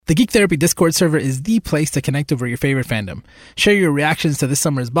The Geek Therapy Discord server is the place to connect over your favorite fandom. Share your reactions to this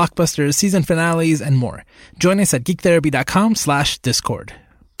summer's blockbusters, season finales, and more. Join us at geektherapy.com/discord.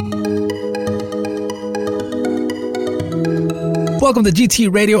 Welcome to GT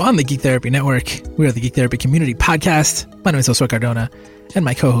Radio on the Geek Therapy Network. We are the Geek Therapy Community Podcast. My name is Josue Cardona, and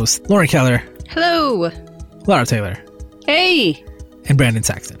my co-hosts Lauren Keller. Hello. Lara Taylor. Hey. And Brandon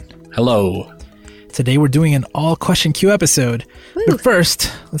Saxton. Hello. Today we're doing an all-question Q episode. Woo. But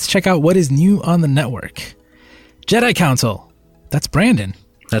first, let's check out what is new on the network. Jedi Council. That's Brandon.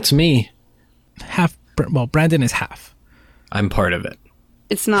 That's me. Brandon is half. I'm part of it.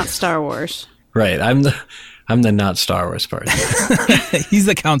 It's not Star Wars. Right. I'm the not Star Wars part. He's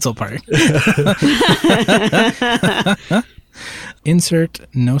the council part. Insert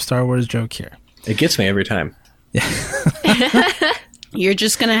no Star Wars joke here. It gets me every time. Yeah. You're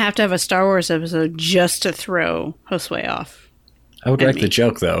just going to have a Star Wars episode just to throw Josue off. I would like the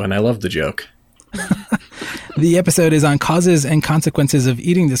joke, though, and I love the joke. The episode is on causes and consequences of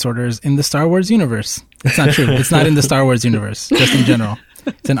eating disorders in the Star Wars universe. It's not true. It's not in the Star Wars universe, just in general.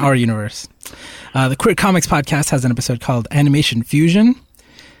 It's in our universe. The Queer Comics podcast has an episode called Animation Fusion.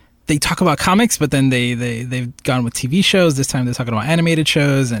 They talk about comics, but then they've gone with TV shows. This time they're talking about animated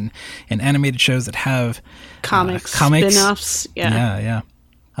shows and animated shows that have comics. Spin-offs. Yeah.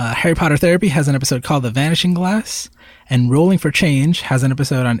 Harry Potter Therapy has an episode called The Vanishing Glass. And Rolling for Change has an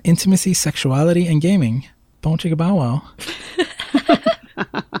episode on intimacy, sexuality, and gaming. Bow chicka bow wow.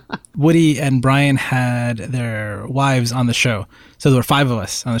 Woody and Brian had their wives on the show. So there were 5 of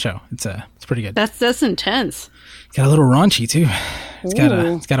us on the show. It's pretty good. That's intense. Got a little raunchy too. It's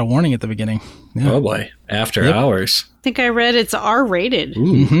got a warning at the beginning. Yeah. Oh boy. After hours. I think I read it's R-rated.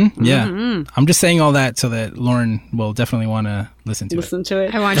 Mm-hmm. Yeah. Mm-hmm. I'm just saying all that so that Lauren will definitely want to listen to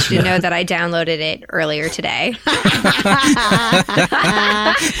it. I want you to know that I downloaded it earlier today.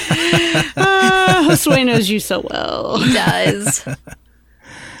 Josue knows you so well. He does.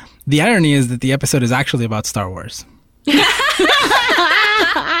 The irony is that the episode is actually about Star Wars.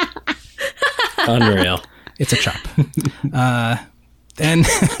 Unreal. It's a chop. And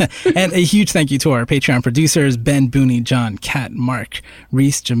a huge thank you to our Patreon producers, Ben, Booney, John, Kat, Mark,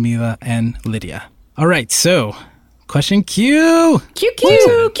 Reese, Jamila, and Lydia. All right, so question Q. Q.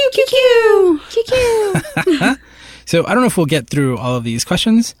 So I don't know if we'll get through all of these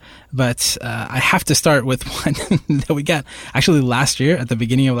questions, but I have to start with one that we got actually last year, at the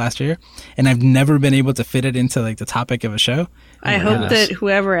beginning of last year, and I've never been able to fit it into like the topic of a show. I hope that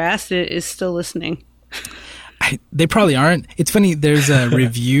whoever asked it is still listening. They probably aren't. It's funny, there's a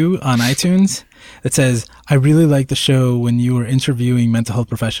review on iTunes that says, I really like the show when you were interviewing mental health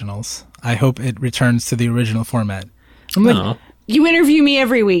professionals. I hope it returns to the original format. I'm like, you interview me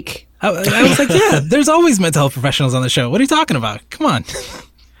every week. I was like, yeah, there's always mental health professionals on the show. What are you talking about? Come on.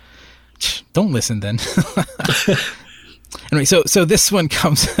 Don't listen then. Anyway, so this one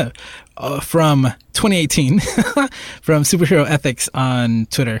comes from 2018 from Superhero Ethics on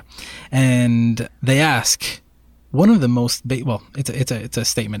Twitter. And they ask, one of the most, it's a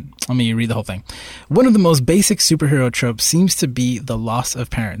statement. Let me read the whole thing. One of the most basic superhero tropes seems to be the loss of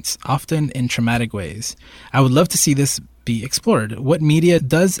parents, often in traumatic ways. I would love to see this be explored. What media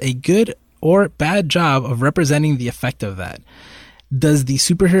does a good or bad job of representing the effect of that? Does the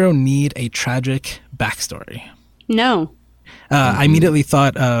superhero need a tragic backstory? No. I immediately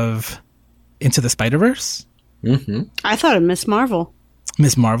thought of Into the Spider-Verse. Mm-hmm. I thought of Miss Marvel.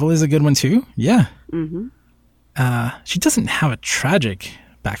 Miss Marvel is a good one too. Yeah. Mm-hmm. She doesn't have a tragic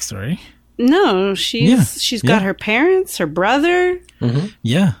backstory. No, she's got her parents, her brother. Mm-hmm.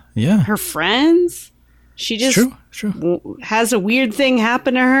 Yeah. Her friends. She just true. Has a weird thing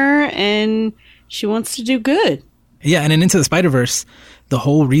happen to her, and she wants to do good. Yeah, and in Into the Spider-Verse, the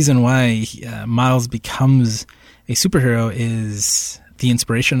whole reason why Miles becomes a superhero is the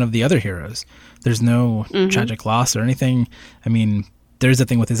inspiration of the other heroes. There's no tragic loss or anything. I mean, there's a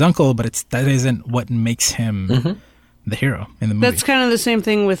thing with his uncle, but that isn't what makes him the hero in the movie. That's kind of the same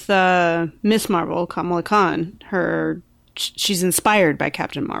thing with Miss Marvel, Kamala Khan. She's inspired by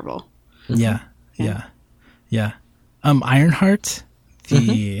Captain Marvel. Yeah. Ironheart,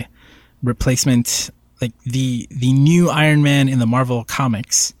 the replacement, like the new Iron Man in the Marvel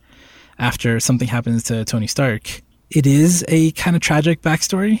comics after something happens to Tony Stark. It is a kind of tragic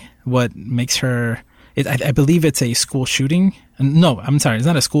backstory. What makes her... I believe it's a school shooting. No, I'm sorry. It's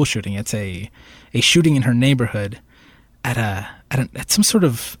not a school shooting. It's a shooting in her neighborhood at some sort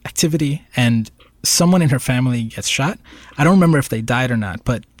of activity, and someone in her family gets shot. I don't remember if they died or not,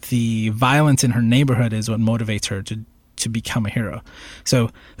 but the violence in her neighborhood is what motivates her to become a hero.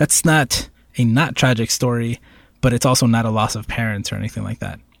 So that's not a not tragic story, but it's also not a loss of parents or anything like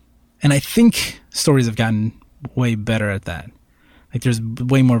that. And I think stories have gotten way better at that. Like there's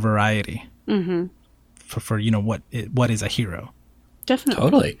way more variety for what is a hero. Definitely.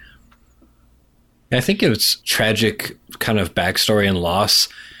 Totally. I think it's tragic kind of backstory and loss.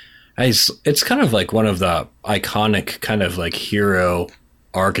 It's kind of like one of the iconic kind of like hero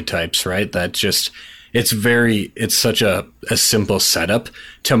archetypes, right? That just, it's such a simple setup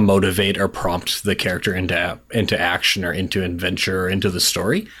to motivate or prompt the character into action or into adventure or into the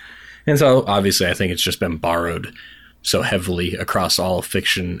story. And so obviously I think it's just been borrowed so heavily across all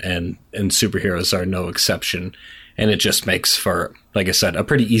fiction, and superheroes are no exception. And it just makes for, like I said, a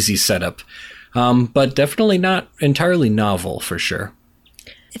pretty easy setup. But definitely not entirely novel for sure.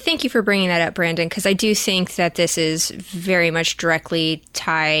 Thank you for bringing that up, Brandon, because I do think that this is very much directly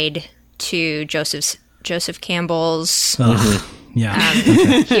tied to Joseph Campbell's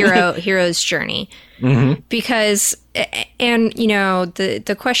hero's journey. Because, and you know,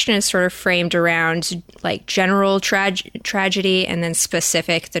 the question is sort of framed around like general tragedy and then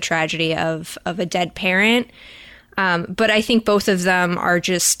specific the tragedy of a dead parent. But I think both of them are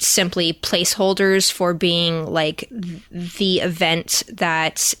just simply placeholders for being like the event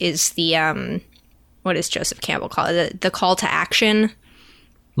that is the, what does Joseph Campbell call it? The call to action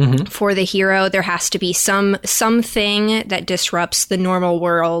for the hero. There has to be something that disrupts the normal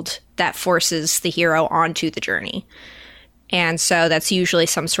world that forces the hero onto the journey. And so that's usually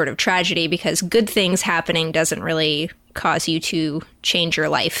some sort of tragedy, because good things happening doesn't really cause you to change your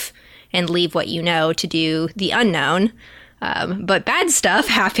life and leave what you know to do the unknown. But bad stuff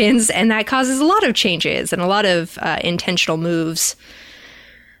happens, and that causes a lot of changes and a lot of intentional moves.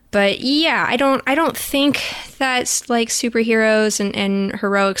 But yeah, I don't think that like superheroes and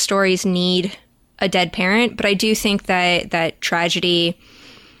heroic stories need a dead parent, but I do think that tragedy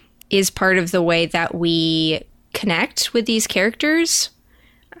is part of the way that we connect with these characters.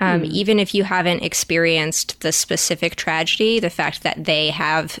 Even if you haven't experienced the specific tragedy, the fact that they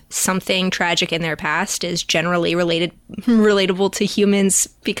have something tragic in their past is generally relatable to humans,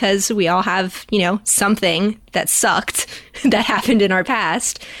 because we all have, you know, something that sucked that happened in our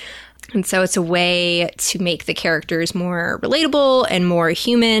past. And so it's a way to make the characters more relatable and more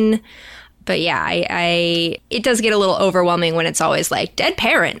human. But yeah, it does get a little overwhelming when it's always like dead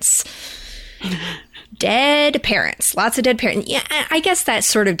parents. Dead parents, lots of dead parents. Yeah, I guess that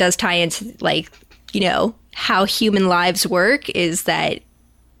sort of does tie into, like, you know, how human lives work, is that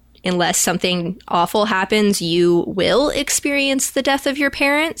unless something awful happens, you will experience the death of your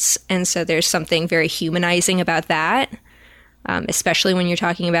parents. And so there's something very humanizing about that, especially when you're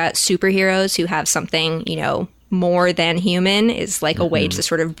talking about superheroes who have something, you know, more than human, is like a way to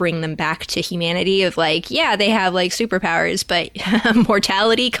sort of bring them back to humanity of like, yeah, they have like superpowers, but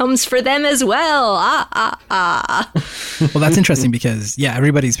mortality comes for them as well. Well, that's interesting because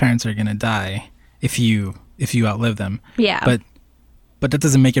everybody's parents are going to die if you outlive them. Yeah. But that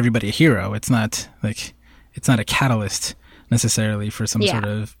doesn't make everybody a hero. It's not a catalyst necessarily for some sort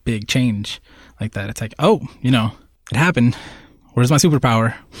of big change like that. It's like, oh, you know, it happened. Where's my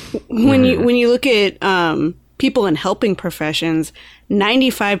superpower? When you look at people in helping professions,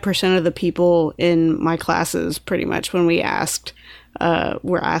 95% of the people in my classes, pretty much, when were asked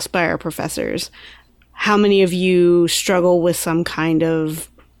by our professors, how many of you struggle with some kind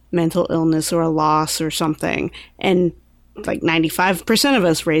of mental illness or a loss or something? And like 95% of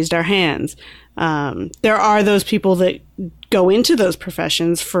us raised our hands. There are those people that go into those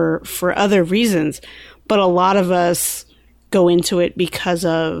professions for other reasons, but a lot of us go into it because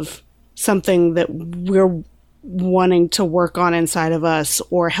of something that we're wanting to work on inside of us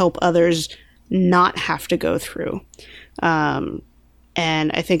or help others not have to go through. And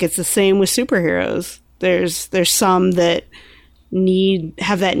I think it's the same with superheroes. There's some that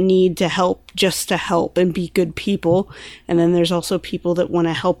have that need to help just to help and be good people. And then there's also people that want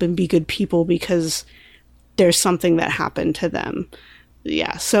to help and be good people because there's something that happened to them.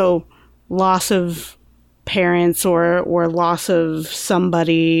 Yeah. So loss of parents or loss of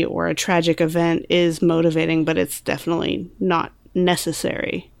somebody or a tragic event is motivating, but it's definitely not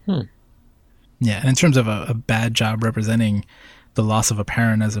necessary. Yeah. And in terms of a bad job representing the loss of a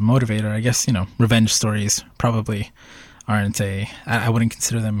parent as a motivator, I guess, you know, revenge stories probably aren't I wouldn't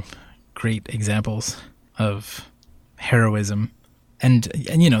consider them great examples of heroism. And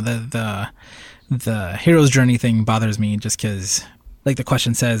you know, the hero's journey thing bothers me just because, like the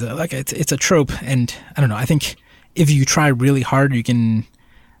question says, like it's a trope, and I don't know. I think if you try really hard, you can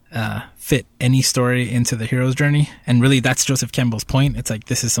fit any story into the hero's journey, and really that's Joseph Campbell's point. It's like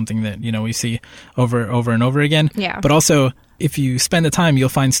this is something that, you know, we see over and over again. Yeah. But also, if you spend the time, you'll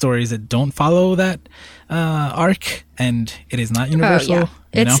find stories that don't follow that arc, and it is not universal. Oh, yeah.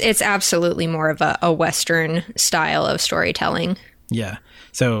 You know? It's absolutely more of a Western style of storytelling. Yeah.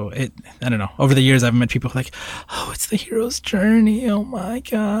 So I don't know. Over the years, I've met people like, "Oh, it's the hero's journey. Oh my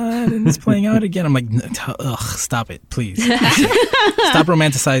god, and it's playing out again." I'm like, "Ugh, stop it, please. Stop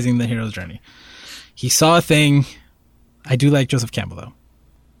romanticizing the hero's journey." He saw a thing. I do like Joseph Campbell though.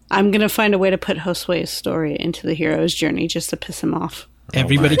 I'm gonna find a way to put Josue's story into the hero's journey just to piss him off.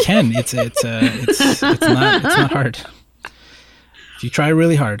 Everybody can. It's not hard. If you try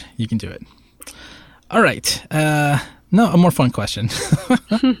really hard, you can do it. All right. No, a more fun question.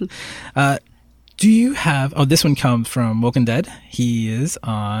 Do you have... Oh, this one comes from Woken Dead. He is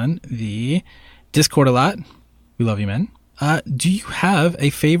on the Discord a lot. We love you, man. Do you have a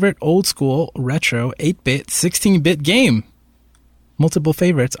favorite old school, retro, 8-bit, 16-bit game? Multiple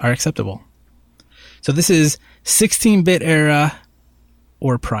favorites are acceptable. So this is 16-bit era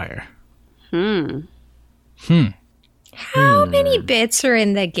or prior. How many bits are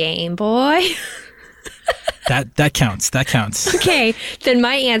in the Game Boy? That counts. That counts. Okay, then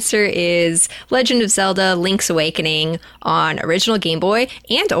my answer is Legend of Zelda Link's Awakening on original Game Boy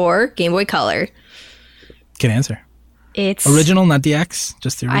and or Game Boy Color. Good answer. It's Original, not DX,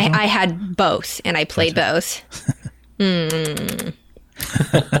 just the original? I had both, and I played both.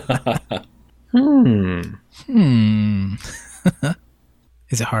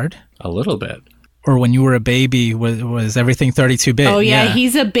 Is it hard? A little bit. Or when you were a baby, was everything 32-bit? Oh, yeah,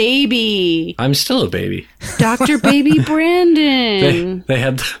 he's a baby. I'm still a baby. Dr. Baby Brandon. They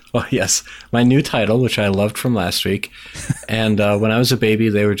had, oh yes, my new title, which I loved from last week. And when I was a baby,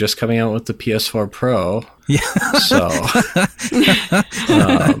 they were just coming out with the PS4 Pro. Yeah. So,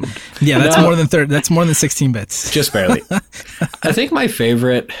 yeah, that's more than that's more than 16 bits. Just barely. I think my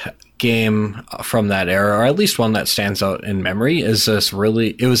favorite game from that era, or at least one that stands out in memory, is this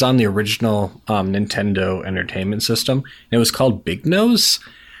it was on the original Nintendo Entertainment System. It was called Big Nose.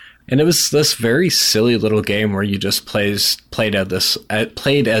 And it was this very silly little game where you just played as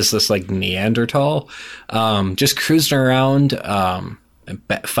this like Neanderthal, just cruising around,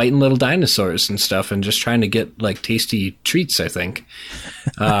 fighting little dinosaurs and stuff, and just trying to get like tasty treats, I think.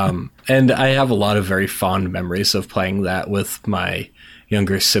 And I have a lot of very fond memories of playing that with my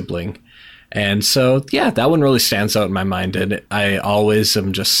younger sibling. And so, yeah, that one really stands out in my mind. And I always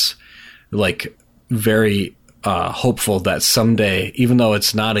am just like very hopeful that someday, even though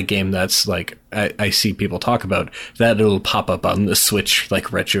it's not a game that's like I see people talk about, that it'll pop up on the Switch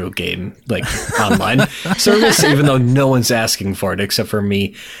like retro game like online service, even though no one's asking for it except for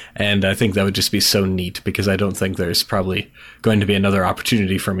me. And I think that would just be so neat, because I don't think there's probably going to be another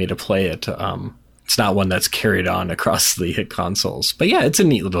opportunity for me to play it. It's not one that's carried on across the hit consoles, but yeah, it's a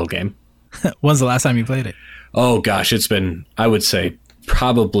neat little game. When's the last time you played it? Oh gosh, it's been, I would say,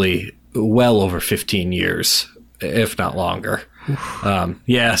 probably well over 15 years, if not longer.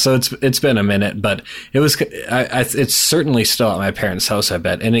 Yeah, so it's been a minute, but it's certainly still at my parents' house, I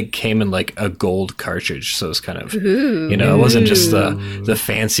bet, and it came in like a gold cartridge, so it's kind of, it wasn't just the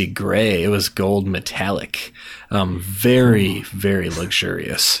fancy gray, it was gold metallic, very, very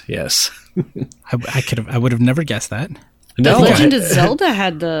luxurious. Yes. I would have never guessed that. The Legend of Zelda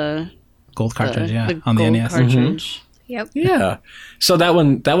had the gold cartridge, on the NES. Cartridge. Yep. Yeah. So that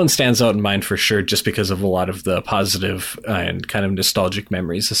one stands out in mind for sure, just because of a lot of the positive and kind of nostalgic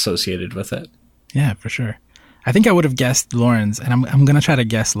memories associated with it. Yeah, for sure. I think I would have guessed Lauren's, and I'm going to try to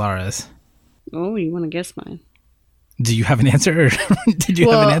guess Lara's. Oh, you want to guess mine? Do you have an answer, or did you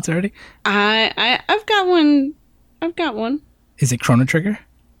have an answer already? I've got one. Is it Chrono Trigger?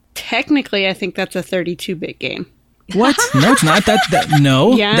 Technically, I think that's a 32-bit game. What? No, it's not.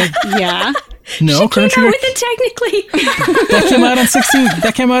 No. Yeah, yeah. No, Chrono Trigger. With it technically. That came out on 16.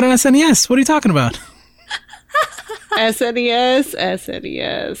 That came out on SNES. What are you talking about? SNES.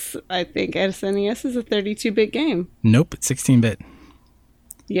 I think SNES is a 32-bit game. Nope, it's 16-bit.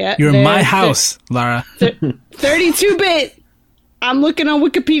 Yeah. You're in my house, Lara. 32-bit. I'm looking on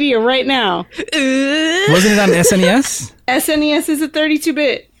Wikipedia right now. Wasn't it on SNES? SNES is a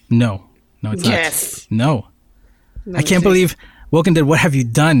 32-bit. No, it's not. Yes. No. I can't believe... Woken Dead, what have you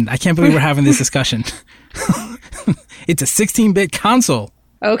done? I can't believe we're having this discussion. It's a 16-bit console.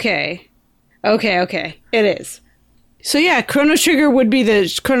 Okay. It is. So yeah, Chrono Trigger would be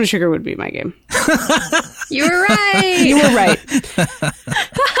my game. You were right. You were right.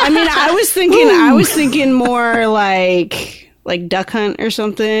 I mean, I was thinking more like Duck Hunt or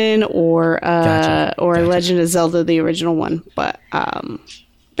something, or Gotcha. Legend of Zelda, the original one. But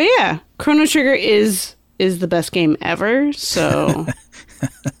yeah, Chrono Trigger is the best game ever. So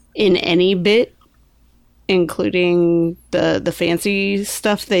in any bit including the fancy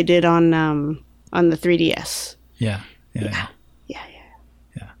stuff they did on the 3DS. Yeah. Yeah.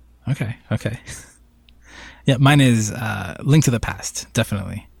 Okay. Yeah, mine is Link to the Past,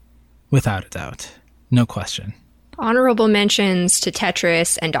 definitely. Without a doubt. No question. Honorable mentions to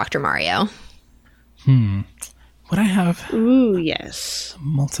Tetris and Dr. Mario. Would I have Ooh, yes.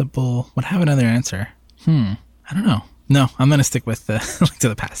 multiple... Would I have another answer? I don't know. No, I'm going to stick with Link to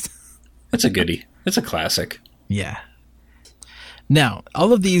the Past. That's a goodie. It's a classic. Yeah. Now,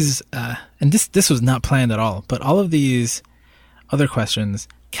 all of these... and this was not planned at all, but all of these other questions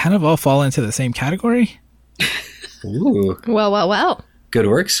kind of all fall into the same category. Ooh. Well. Good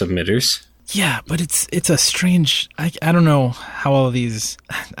work, submitters. Yeah, but it's a strange... I don't know how all of these...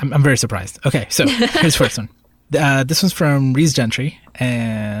 I'm very surprised. Okay, so here's the first one. This one's from Reese Gentry,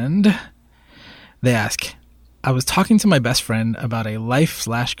 and they ask, I was talking to my best friend about a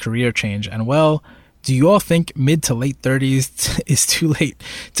life/career change, and well, do you all think mid to late 30s is too late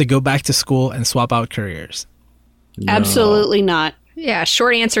to go back to school and swap out careers? No. Absolutely not. Yeah,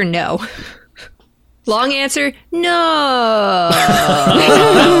 short answer, no. Long answer, no.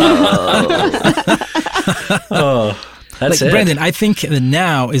 Oh, that's it. Brandon, I think that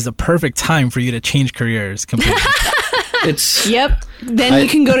now is the perfect time for you to change careers completely. It's Yep. Then you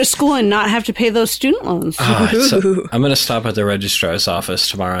can go to school and not have to pay those student loans. so I'm going to stop at the registrar's office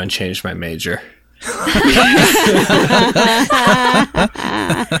tomorrow and change my major.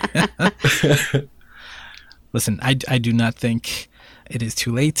 Listen, I do not think it is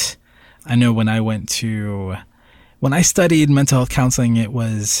too late. I know when I studied mental health counseling, it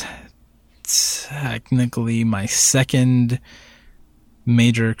was technically my second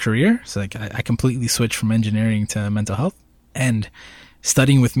major career. So like I completely switched from engineering to mental health, and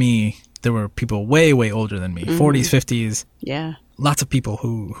studying with me, there were people way, way older than me, 40s, 50s. Yeah. Lots of people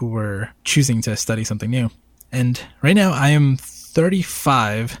who were choosing to study something new. And right now I am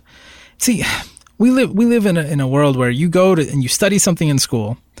 35. See, we live in a world where you go to and you study something in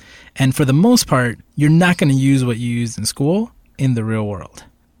school, and for the most part, you're not going to use what you used in school in the real world.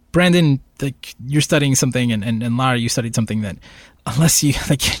 Brandon, like, you're studying something, and Lara, you studied something that unless you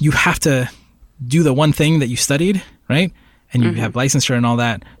you have to do the one thing that you studied, right? And you have licensure and all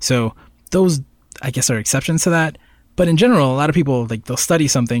that. So those, I guess, are exceptions to that. But in general, a lot of people, like, they'll study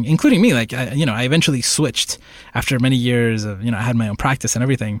something, including me. Like, I eventually switched after many years of, I had my own practice and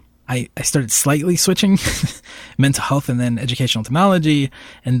everything. I started slightly switching mental health and then educational technology.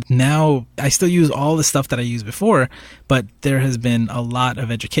 And now I still use all the stuff that I used before, but there has been a lot of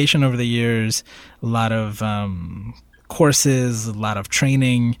education over the years, a lot of courses, a lot of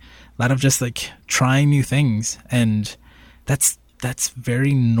training, a lot of just like trying new things. And that's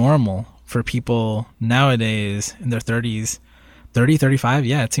very normal for people nowadays in their 30s, 30, 35.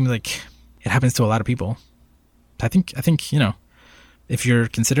 Yeah, it seems like it happens to a lot of people. I think, if you're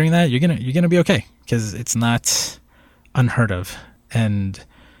considering that, you're gonna be okay, because it's not unheard of. And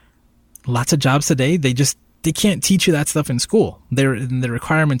lots of jobs today, they can't teach you that stuff in school. The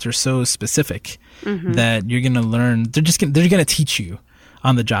requirements are so specific that you're gonna learn. They're gonna teach you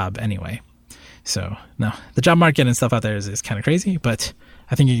on the job anyway. So no, the job market and stuff out there is kind of crazy, but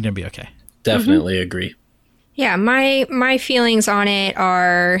I think you're gonna be okay. Definitely agree. Yeah, my feelings on it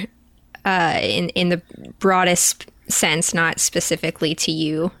are in the broadest sense, not specifically to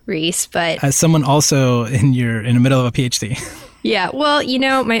you, Reese, but as someone also in the middle of a PhD. Yeah, well,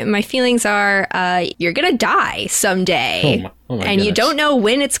 my feelings are you're gonna die someday, oh my and you goodness. don't know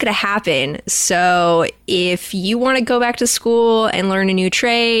when it's gonna happen. So if you want to go back to school and learn a new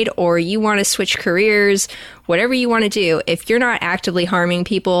trade, or you want to switch careers, whatever you want to do, if you're not actively harming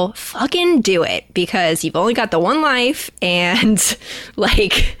people, fucking do it, because you've only got the one life, and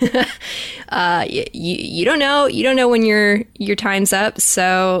like you don't know when your time's up.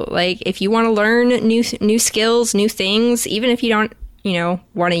 So like if you want to learn new skills, new things, even if you don't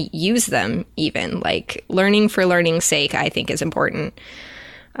want to use them, even like learning for learning's sake, I think is important.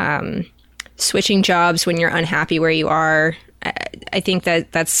 Switching jobs when you're unhappy where you are, I think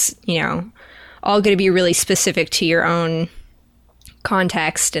that's all going to be really specific to your own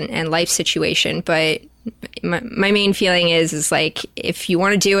context and life situation. But my main feeling is like, if you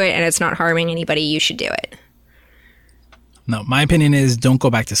want to do it and it's not harming anybody, you should do it. No, my opinion is don't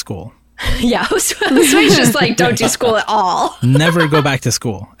go back to school. Yeah, so it's just like, don't do school at all. Never go back to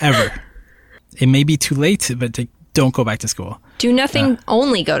school, ever. It may be too late, but don't go back to school. Do nothing,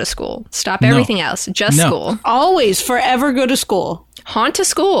 only go to school. Stop everything else, just school. Always, forever go to school. Haunt a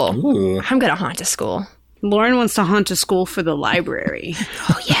school. Ooh. I'm going to haunt a school. Lauren wants to haunt a school for the library.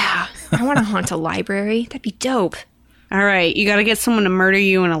 Oh, yeah. I want to haunt a library. That'd be dope. All right, you got to get someone to murder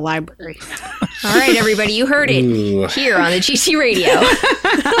you in a library. All right, everybody, you heard it here on the GT Radio.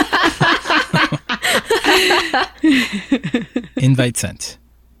 Invite sent.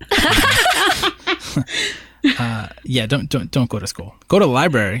 Yeah, don't go to school. Go to the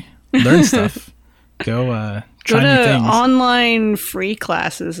library, learn stuff. Go try new things. Online free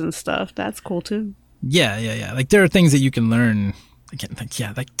classes and stuff. That's cool too. Yeah. Like there are things that you can learn. Again,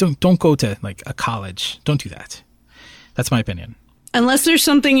 don't go to like a college. Don't do that. That's my opinion. Unless there's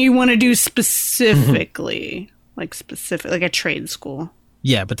something you want to do specifically, like a trade school.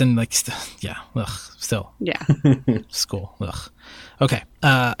 Yeah, but then still. Yeah. School. Ugh. Okay.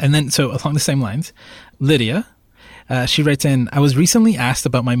 And then, so along the same lines, Lydia, she writes in, I was recently asked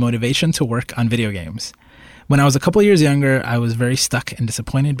about my motivation to work on video games. When I was a couple years younger, I was very stuck and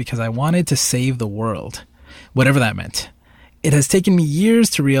disappointed because I wanted to save the world, whatever that meant. It has taken me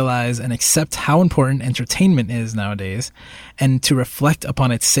years to realize and accept how important entertainment is nowadays and to reflect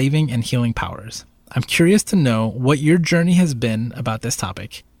upon its saving and healing powers. I'm curious to know what your journey has been about this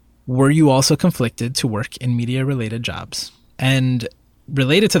topic. Were you also conflicted to work in media-related jobs? And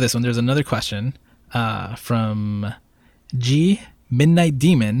related to this one, there's another question from G Midnight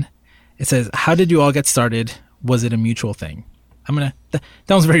Demon. It says, how did you all get started? Was it a mutual thing? That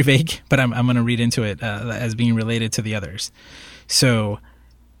was very vague, but I'm going to read into it as being related to the others. So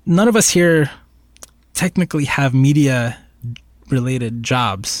none of us here technically have media-related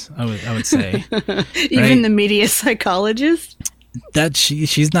jobs, I would say. Even right? the media psychologist? That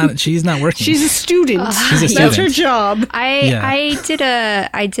she's not working. She's a student. She's a student. That's her job. I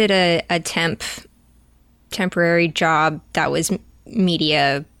did a temporary job that was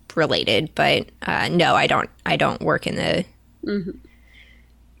media related, but no, I don't work in the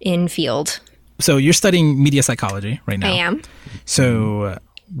in field. So you're studying media psychology right now. I am. So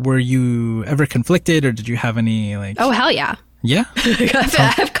were you ever conflicted, or did you have any like? Oh hell yeah. Yeah,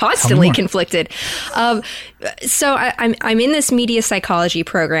 I'm constantly conflicted. So I'm in this media psychology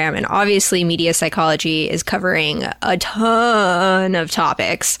program, and obviously media psychology is covering a ton of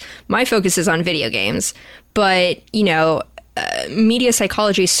topics. My focus is on video games, but media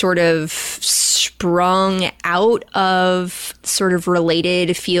psychology sort of sprung out of sort of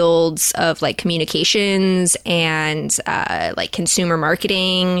related fields of like communications and like consumer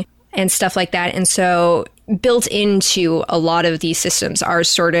marketing and stuff like that. And so built into a lot of these systems are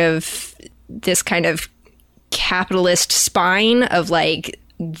sort of this kind of capitalist spine of like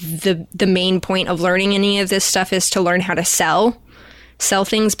the main point of learning any of this stuff is to learn how to sell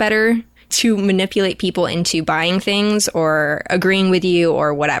things better, to manipulate people into buying things or agreeing with you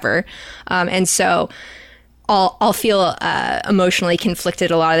or whatever. And so I'll feel emotionally conflicted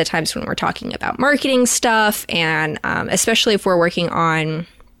a lot of the times when we're talking about marketing stuff, and especially if we're working on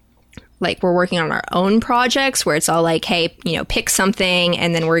our own projects where it's all like, hey, pick something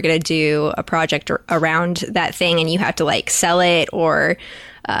and then we're going to do a project around that thing, and you have to like sell it or,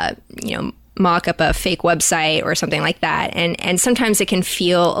 mock up a fake website or something like that. And sometimes it can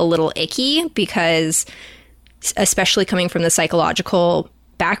feel a little icky because, especially coming from the psychological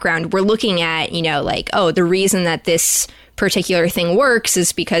background, we're looking at, like, oh, the reason that this particular thing works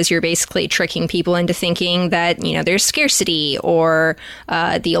is because you're basically tricking people into thinking that, there's scarcity, or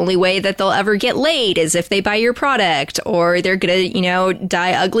the only way that they'll ever get laid is if they buy your product, or they're going to,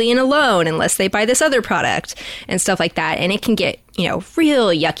 die ugly and alone unless they buy this other product and stuff like that. And it can get, real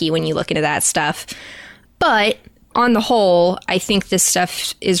yucky when you look into that stuff. But on the whole, I think this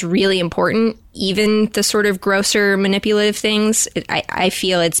stuff is really important. Even the sort of grosser manipulative things, I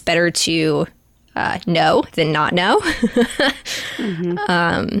feel it's better to know than not know.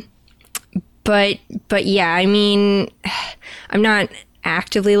 But yeah, I mean, I'm not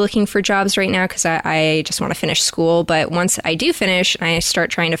actively looking for jobs right now because I just want to finish school. But once I do finish and I start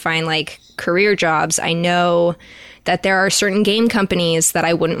trying to find like career jobs, I know that there are certain game companies that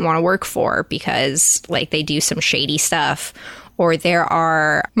I wouldn't want to work for because like they do some shady stuff, or there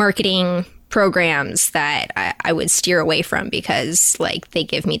are marketing programs that I would steer away from because like they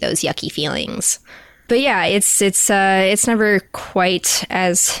give me those yucky feelings. But yeah, it's never quite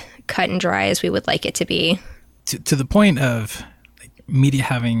as cut and dry as we would like it to be. To the point of like, media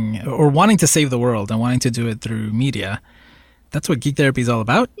having or wanting to save the world and wanting to do it through media, that's what Geek Therapy is all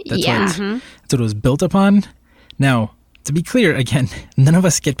about. That's that's what it was built upon. Now, to be clear, again, none of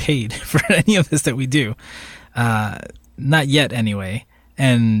us get paid for any of this that we do. Not yet, anyway.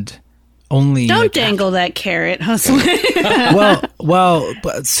 And only don't dangle that carrot, hustle. well.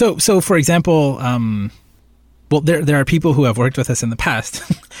 So for example, there are people who have worked with us in the past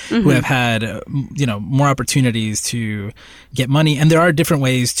who have had more opportunities to get money, and there are different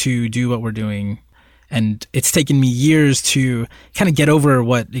ways to do what we're doing And it's taken me years to kind of get over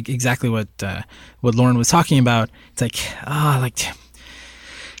exactly what Lauren was talking about. It's like, I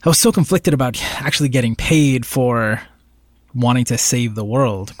was so conflicted about actually getting paid for wanting to save the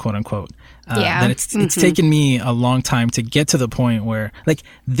world, quote unquote. That it's taken me a long time to get to the point where, like,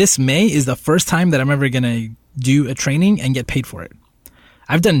 this May is the first time that I'm ever going to do a training and get paid for it.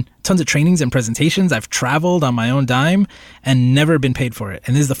 I've done tons of trainings and presentations. I've traveled on my own dime and never been paid for it.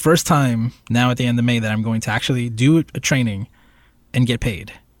 And this is the first time now at the end of May that I'm going to actually do a training and get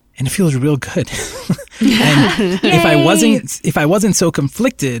paid. And it feels real good. And if I wasn't so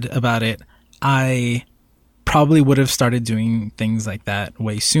conflicted about it, I probably would have started doing things like that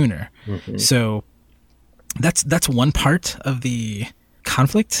way sooner. Mm-hmm. So that's one part of the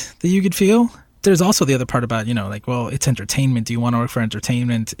conflict that you could feel. There's also the other part about, it's entertainment. Do you want to work for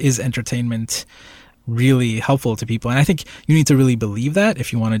entertainment? Is entertainment really helpful to people? And I think you need to really believe that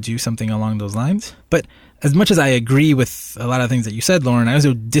if you want to do something along those lines. But as much as I agree with a lot of things that you said, Lauren, I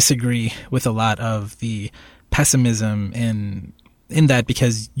also disagree with a lot of the pessimism in that,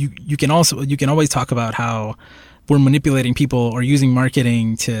 because you can always talk about how we're manipulating people or using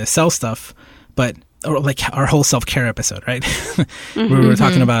marketing to sell stuff, or like our whole self-care episode, right? Where we were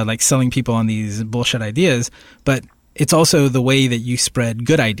talking about like selling people on these bullshit ideas, but it's also the way that you spread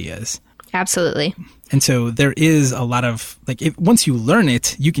good ideas. Absolutely. And so there is a lot of once you learn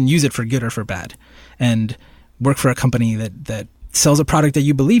it, you can use it for good or for bad, and work for a company that sells a product that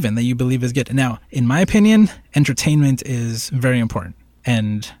you believe in, that you believe is good. Now, in my opinion, entertainment is very important.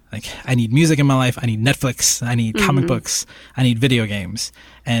 And I need music in my life. I need Netflix. I need comic books. I need video games.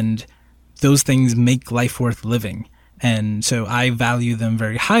 And those things make life worth living. And so I value them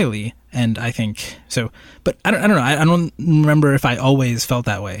very highly. And I think so, but I don't know. I don't remember if I always felt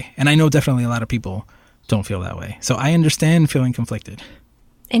that way. And I know definitely a lot of people don't feel that way. So I understand feeling conflicted.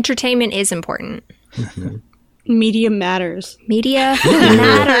 Entertainment is important. Media matters. Media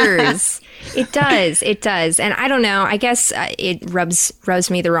matters. It does. It does. And I don't know. I guess it rubs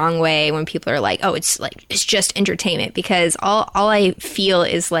me the wrong way when people are like, "Oh, it's just entertainment," because all I feel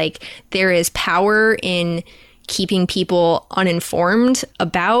is like there is power in keeping people uninformed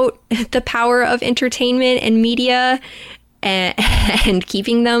about the power of entertainment and media, and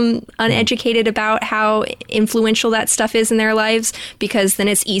keeping them uneducated about how influential that stuff is in their lives, because then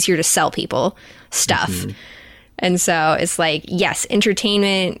it's easier to sell people stuff. Mm-hmm. And so it's like, yes,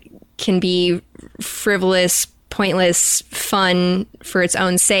 entertainment can be frivolous, pointless, fun for its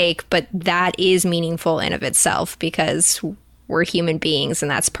own sake, but that is meaningful in of itself because we're human beings and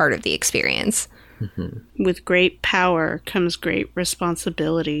that's part of the experience. Mm-hmm. With great power comes great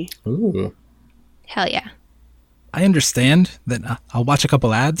responsibility. Ooh. Hell yeah. I understand that I'll watch a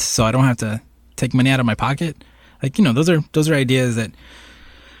couple ads so I don't have to take money out of my pocket. Those are ideas that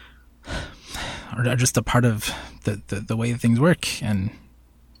are just a part of the way things work. And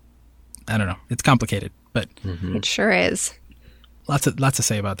I don't know, it's complicated, but it sure is. Lots to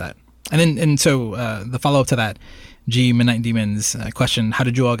say about that. And so the follow-up to that, Midnight Demons question, how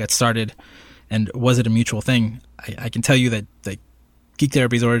did you all get started? And was it a mutual thing? I can tell you that Geek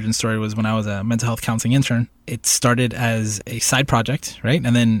Therapy's origin story was when I was a mental health counseling intern. It started as a side project, right?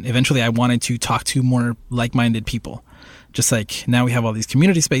 And then eventually I wanted to talk to more like-minded people. Just like now we have all these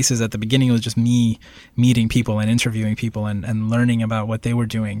community spaces. At the beginning, it was just me meeting people and interviewing people and learning about what they were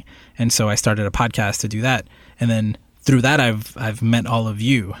doing. And so I started a podcast to do that. And then through that, I've met all of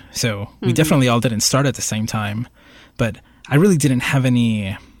you. So we definitely all didn't start at the same time. But I really didn't have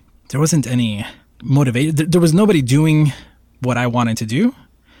there wasn't any motivation. There was nobody doing what I wanted to do.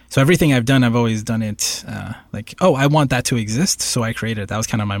 So everything I've done, I've always done it I want that to exist. So I created it. That was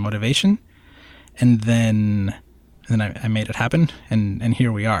kind of my motivation. And then I made it happen, and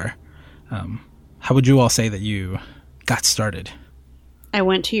here we are. How would you all say that you got started? I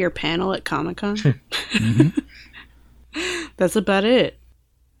went to your panel at Comic-Con. That's about it.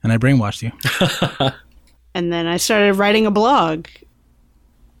 And I brainwashed you. And then I started writing a blog.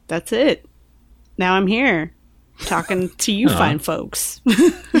 That's it. Now I'm here, talking to you fine folks.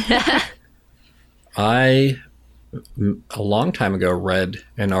 I, a long time ago, read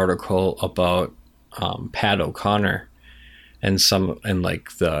an article about Pat O'Connor and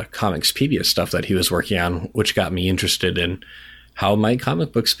the Comicspedia stuff that he was working on, which got me interested in how might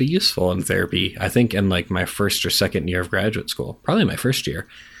comic books be useful in therapy. I think in my first or second year of graduate school, probably my first year.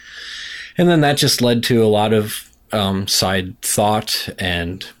 And then that just led to a lot of side thought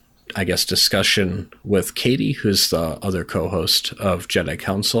and I guess discussion with Katie, who's the other co-host of Jedi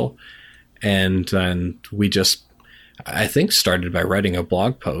Council. And then we just, I think, started by writing a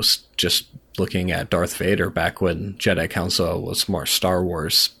blog post just looking at Darth Vader back when Jedi Council was more Star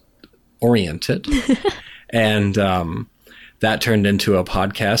Wars oriented. And that turned into a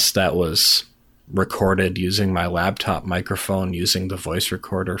podcast that was recorded using my laptop microphone, using the voice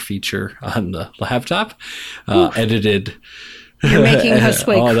recorder feature on the laptop, edited. You're making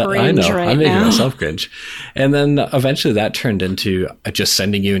Josue cringe right now. I'm making myself cringe. And then eventually that turned into just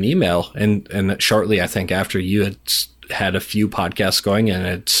sending you an email. And shortly, I think, after you had a few podcasts going and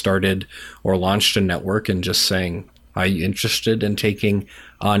had started or launched a network and just saying, are you interested in taking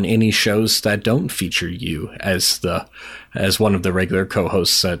on any shows that don't feature you as one of the regular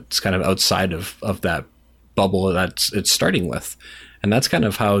co-hosts that's kind of outside of that bubble that it's starting with? And that's kind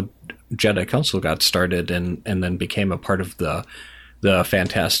of how Jedi Council got started and then became a part of the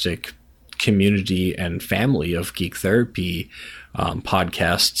fantastic community and family of Geek Therapy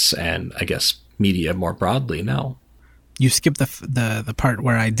podcasts and, I guess, media more broadly now. You skipped the part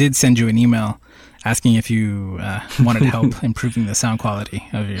where I did send you an email asking if you wanted help improving the sound quality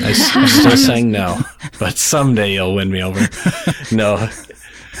of your... I'm still saying no, but someday you'll win me over. No.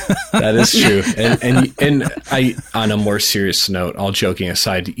 That is true. And I, on a more serious note, all joking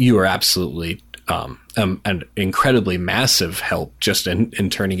aside, you are absolutely an incredibly massive help just in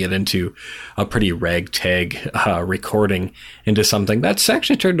turning it into a pretty ragtag recording into something that's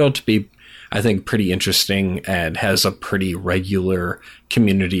actually turned out to be, I think, pretty interesting and has a pretty regular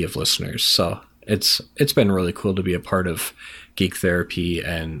community of listeners. So it's been really cool to be a part of Geek Therapy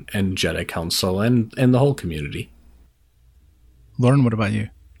and Jedi Council and the whole community. Lauren, what about you?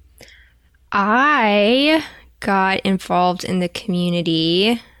 I got involved in the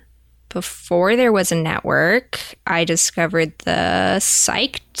community before there was a network. I discovered the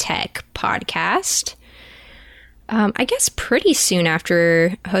Psych Tech podcast, I guess pretty soon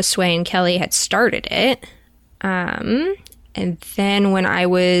after Josue and Kelly had started it. And then when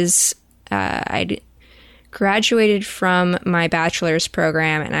I'd graduated from my bachelor's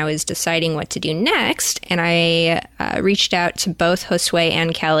program and I was deciding what to do next, and I reached out to both Josue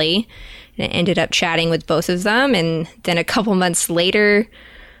and Kelly, and I ended up chatting with both of them. And then a couple months later,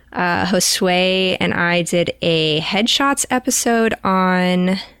 Josue and I did a Headshots episode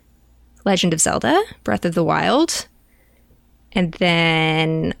on Legend of Zelda, Breath of the Wild. And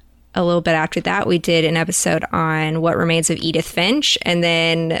then a little bit after that, we did an episode on What Remains of Edith Finch. And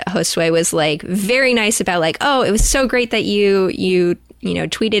then Josue was like very nice about like, oh, it was so great that you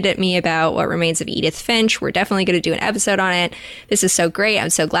tweeted at me about What Remains of Edith Finch. We're definitely going to do an episode on it. This is so great. I'm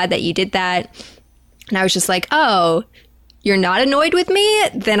so glad that you did that. And I was just like, oh, you're not annoyed with me?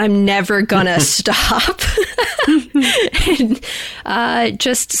 Then I'm never gonna stop. And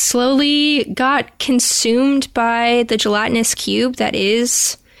just slowly got consumed by the gelatinous cube that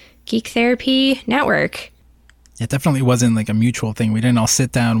is Geek Therapy Network. It definitely wasn't like a mutual thing. We didn't all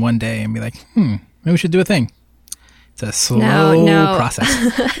sit down one day and be like, maybe we should do a thing. It's a slow process.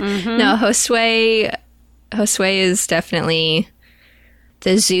 Mm-hmm. No, Josue is definitely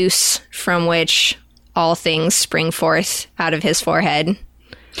the Zeus from which all things spring forth out of his forehead.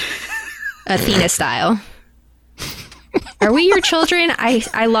 Athena style. Are we your children?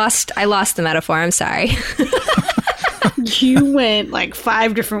 I lost the metaphor. I'm sorry. You went like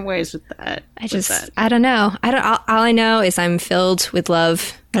 5 different ways with that. I don't know. All I know is I'm filled with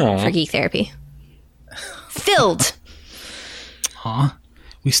love for Geek Therapy. Filled. Aw.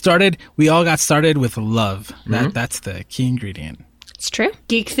 We all got started with love. That's the key ingredient. It's true.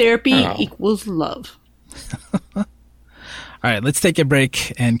 Geek Therapy equals love. All right, let's take a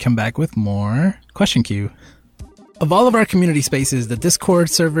break and come back with more Question Queue. Of all of our community spaces, the Discord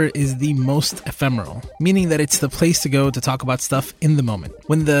server is the most ephemeral, meaning that it's the place to go to talk about stuff in the moment.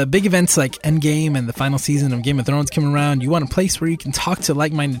 When the big events like Endgame and the final season of Game of Thrones come around, you want a place where you can talk to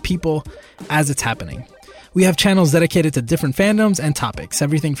like-minded people as it's happening. We have channels dedicated to different fandoms and topics,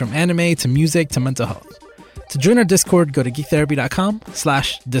 everything from anime to music to mental health. To join our Discord, go to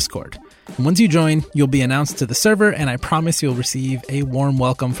geektherapy.com/Discord. And once you join, you'll be announced to the server, and I promise you'll receive a warm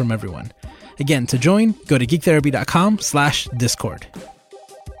welcome from everyone. Again, to join, go to geektherapy.com/Discord.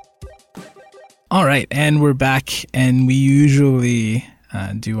 All right, and we're back, and we usually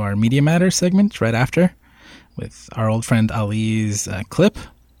do our Media Matters segment right after with our old friend Ali's clip.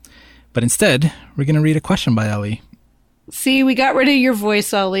 But instead, we're going to read a question by Ali. See, we got rid of your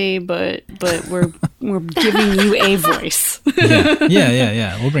voice, Ali, but we're giving you a voice.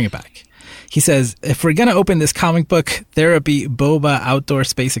 Yeah. We'll bring it back. He says, if we're going to open this comic book therapy boba outdoor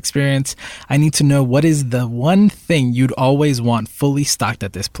space experience, I need to know what is the one thing you'd always want fully stocked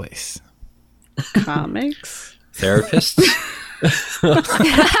at this place? Comics? Therapists?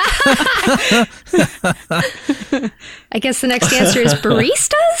 I guess the next answer is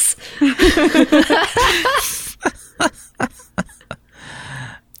baristas?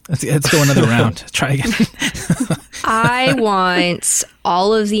 Let's go another round. Try again. I want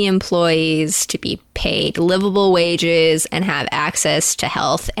all of the employees to be paid livable wages and have access to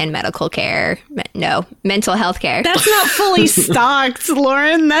health and medical care. No, mental health care. That's not fully stocked,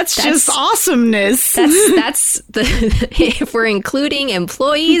 Lauren. That's just awesomeness. That's the if we're including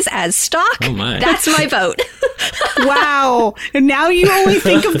employees as stock, that's my vote. Wow. And now you only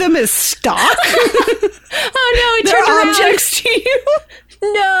think of them as stock? Oh no, They're objects to you?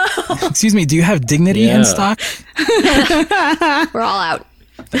 No. Excuse me, do you have dignity in stock? We're all out.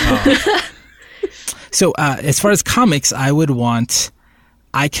 So as far as comics, I would want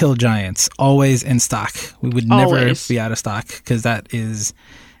I Kill Giants always in stock. We would never be out of stock because that is...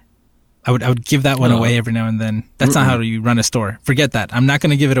 I would give that one away every now and then. That's not how you run a store. Forget that. I'm not going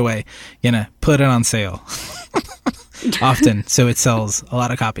to give it away. Gonna put it on sale often so it sells a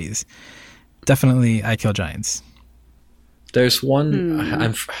lot of copies. Definitely I Kill Giants. There's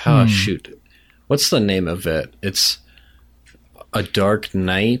one. Shoot. What's the name of it? It's A Dark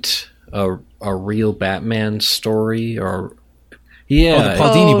Knight, a real Batman story, or the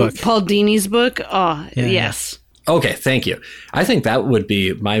Paul Dini book. Paul Dini's book. Oh, yes. Okay, thank you. I think that would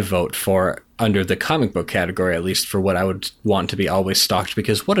be my vote for under the comic book category, at least for what I would want to be always stocked,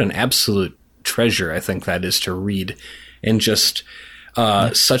 because what an absolute treasure I think that is to read, and just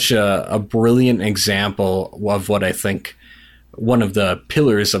such a brilliant example of what I think one of the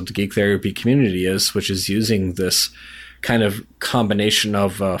pillars of the geek therapy community is, which is using this kind of combination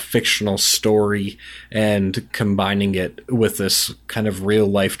of a fictional story and combining it with this kind of real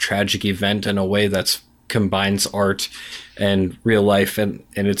life tragic event in a way that's combines art and real life, and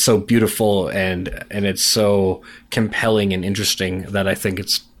it's so beautiful and it's so compelling and interesting that I think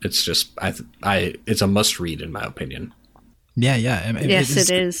it's just it's a must read in my opinion. Yeah. Yes, it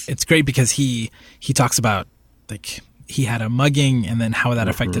is. It's great because he talks about like he had a mugging and then how that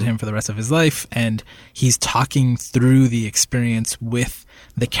affected him for the rest of his life, and he's talking through the experience with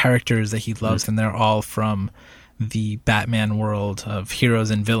the characters that he loves, and they're all from the Batman world of heroes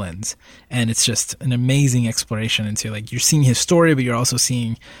and villains. And it's just an amazing exploration into, like, you're seeing his story, but you're also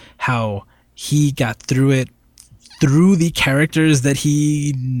seeing how he got through it through the characters that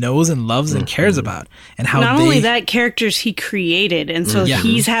he knows and loves and cares about, and how not only that, characters he created, and so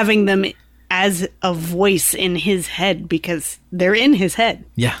he's having them as a voice in his head because they're in his head.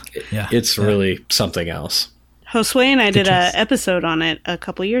 It's really something else. Josue and I did an episode on it a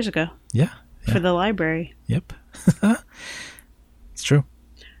couple of years ago. For the library. Yep. It's true.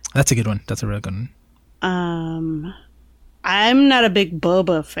 That's a good one. That's a real good one. I'm not a big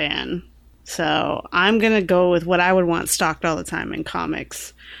Boba fan, so I'm going to go with what I would want stocked all the time in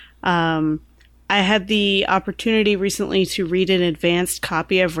comics. I had the opportunity recently to read an advanced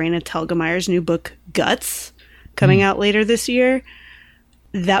copy of Raina Telgemeier's new book, Guts, coming out later this year.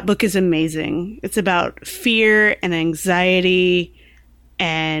 That book is amazing. It's about fear and anxiety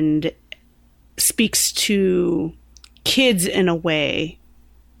and speaks to kids in a way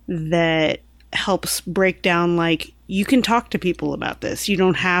that helps break down, like, you can talk to people about this. You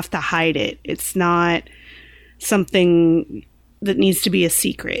don't have to hide it. It's not something that needs to be a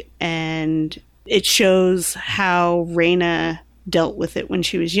secret. And it shows how Raina dealt with it when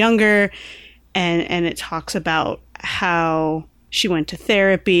she was younger. And it talks about how she went to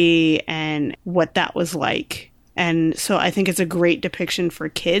therapy and what that was like. And so I think it's a great depiction for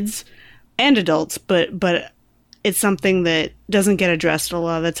kids and adults, but it's something that doesn't get addressed a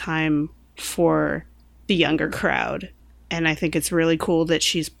lot of the time for the younger crowd. And I think it's really cool that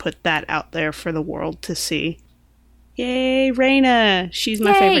she's put that out there for the world to see. Yay, Raina! She's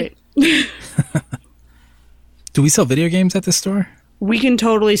my favorite. Do we sell video games at this store? We can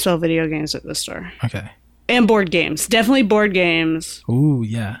totally sell video games at the store. Okay. And board games. Definitely board games. Ooh,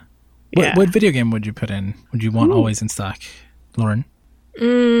 yeah. What video game would you put in? Would you want always in stock, Lauren?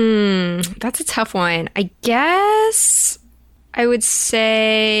 That's a tough one. I guess I would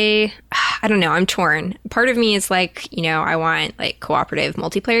say, I don't know, I'm torn. Part of me is like, I want like cooperative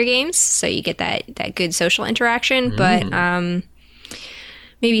multiplayer games, so you get that good social interaction, but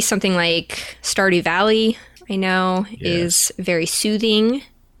maybe something like Stardew Valley, I know, is very soothing.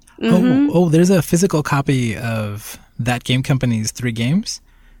 Oh, there's a physical copy of that game company's 3 games.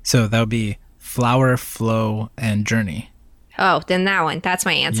 So that would be Flower, Flow, and Journey. Oh, then that one. That's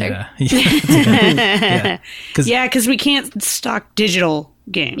my answer. Because we can't stock digital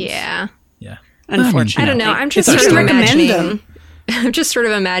games. Yeah. Unfortunately. I don't know. I'm just sort of imagining. I'm just sort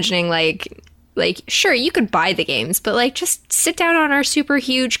of imagining like sure, you could buy the games, but like just sit down on our super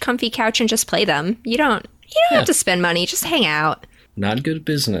huge comfy couch and just play them. You don't have to spend money. Just hang out. Not good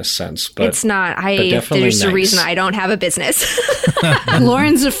business sense, but it's not. but definitely There's a nice. reason I don't have a business.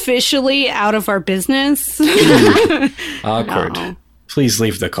 Lauren's officially out of our business. Awkward. No. Please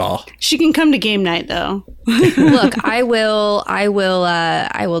leave the call. She can come to game night though. Look, I will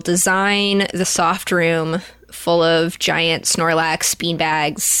design the soft room full of giant Snorlax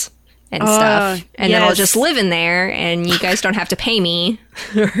beanbags and stuff, and then I'll yes. just live in there, and you guys don't have to pay me.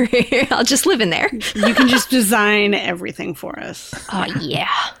 I'll just live in there. You can just design everything for us. Oh yeah.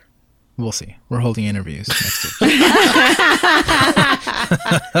 We'll see. We're holding interviews next week.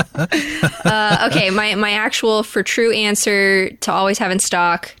 Okay, my actual for true answer to always have in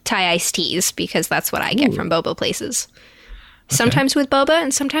stock Thai iced teas, because that's what I get from boba places. Sometimes with boba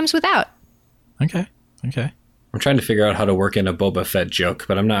and sometimes without. Okay. I'm trying to figure out how to work in a Boba Fett joke,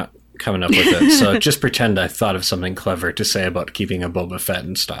 but I'm not coming up with it. So just pretend I thought of something clever to say about keeping a Boba Fett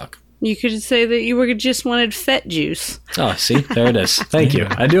in stock. You could say that you were just wanted Fett juice. Oh, see? There it is. Thank you.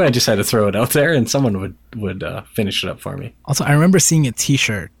 I just had to throw it out there, and someone would finish it up for me. Also, I remember seeing a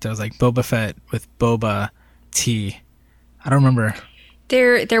T-shirt that was like Boba Fett with boba tea. I don't remember.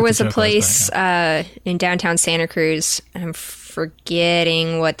 There was a joke was, place in downtown Santa Cruz. I'm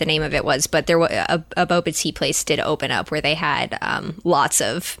forgetting what the name of it was, but there was a boba tea place did open up where they had lots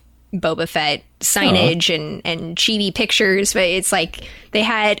of Boba Fett signage and chibi pictures. But it's like they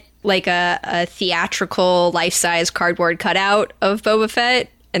had like a theatrical life-size cardboard cutout of Boba Fett,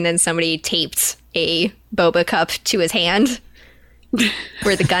 and then somebody taped a boba cup to his hand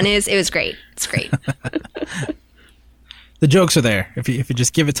where the gun is. It was great. It's great. The jokes are there. If you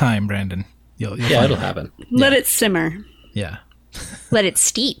just give it time, Brandon, you'll Yeah, find it'll it. happen. Let it simmer. Yeah. Let it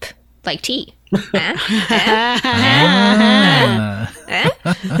steep like tea.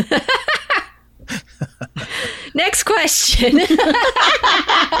 Next question.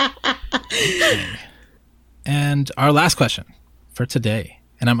 And our last question for today,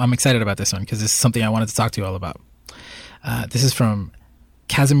 and I'm excited about this one because this is something I wanted to talk to you all about. This is from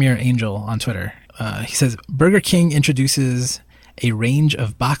Casimir Angel on Twitter. He says, Burger King introduces a range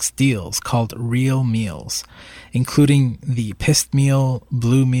of boxed deals called Real Meals, including the Pissed Meal,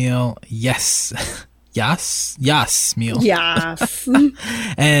 Blue Meal, Yes Meal, Yes.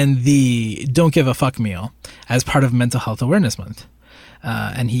 and the Don't Give a Fuck Meal as part of Mental Health Awareness Month.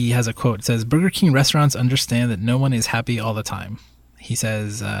 And he has a quote. It says, Burger King restaurants understand that no one is happy all the time. He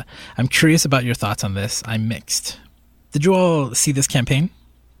says, I'm curious about your thoughts on this. I'm mixed. Did you all see this campaign?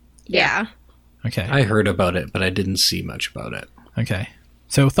 Yeah. Okay. I heard about it, but I didn't see much about it. Okay.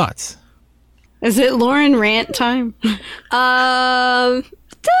 So thoughts? Is it Lauren rant time? I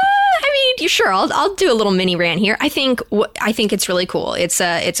mean, sure. I'll do a little mini rant here. I think it's really cool. It's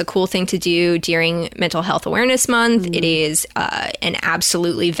a cool thing to do during Mental Health Awareness Month. It is an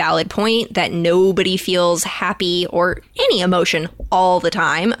absolutely valid point that nobody feels happy or any emotion all the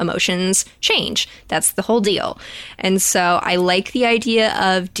time. Emotions change. That's the whole deal. And so I like the idea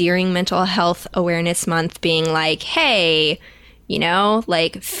of during Mental Health Awareness Month being like, hey,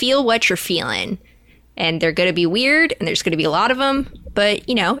 like feel what you're feeling. And they're going to be weird, and there's going to be a lot of them, but,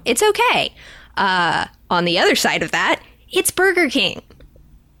 it's okay. On the other side of that, it's Burger King.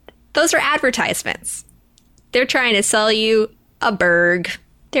 Those are advertisements. They're trying to sell you a burg.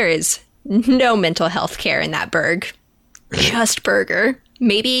 There is no mental health care in that burg. Just burger.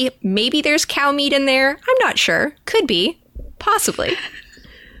 Maybe there's cow meat in there. I'm not sure. Could be. Possibly.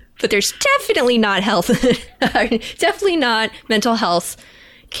 But there's definitely not definitely not mental health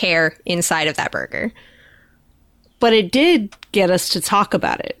care inside of that burger. But it did get us to talk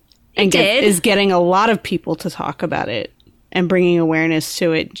about it. And is getting a lot of people to talk about it and bringing awareness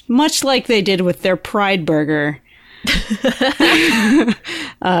to it, much like they did with their Pride Burger with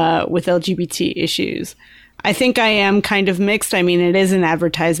LGBT issues. I think I am kind of mixed. I mean, it is an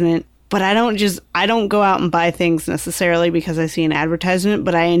advertisement, but I don't go out and buy things necessarily because I see an advertisement,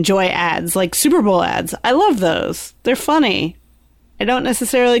 but I enjoy ads, like Super Bowl ads. I love those. They're funny. I don't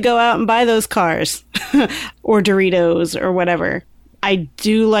necessarily go out and buy those cars or Doritos or whatever. I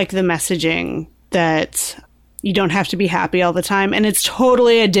do like the messaging that you don't have to be happy all the time. And it's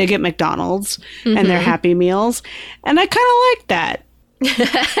totally a dig at McDonald's and their Happy Meals. And I kind of like that.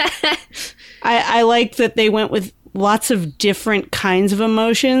 I like that they went with lots of different kinds of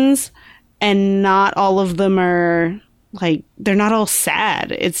emotions, and not all of them are like, they're not all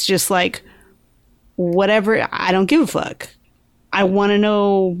sad. It's just like, whatever, I don't give a fuck. I want to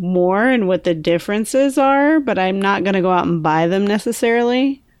know more and what the differences are, but I'm not going to go out and buy them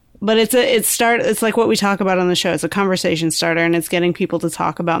necessarily. But it's like what we talk about on the show. It's a conversation starter, and it's getting people to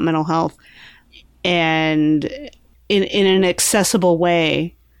talk about mental health and in an accessible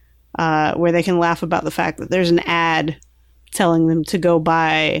way, where they can laugh about the fact that there's an ad telling them to go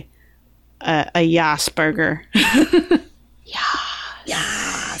buy a Yas burger.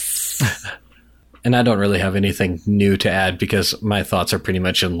 And I don't really have anything new to add because my thoughts are pretty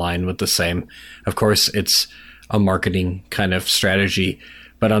much in line with the same. Of course, it's a marketing kind of strategy,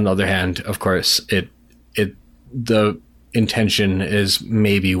 but on the other hand, of course, the intention is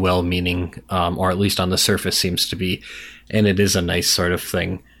maybe well-meaning, or at least on the surface seems to be, and it is a nice sort of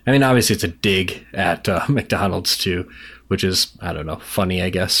thing. I mean, obviously, it's a dig at McDonald's too, which is, I don't know, funny, I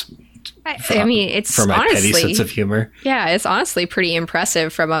guess. I mean, it's for my honestly, petty sense of humor. Yeah, it's honestly pretty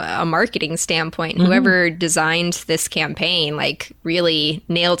impressive from a marketing standpoint. Whoever designed this campaign, like, really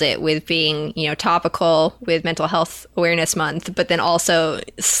nailed it with being, topical with Mental Health Awareness Month, but then also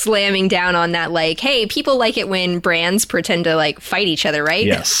slamming down on that, like, hey, people like it when brands pretend to, like, fight each other, right?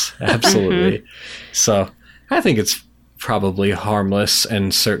 Yes, absolutely. So I think it's probably harmless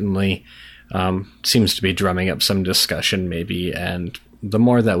and certainly seems to be drumming up some discussion maybe, and the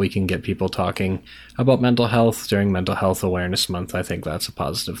more that we can get people talking about mental health during Mental Health Awareness Month, I think that's a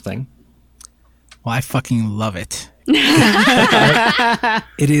positive thing. Well, I fucking love it.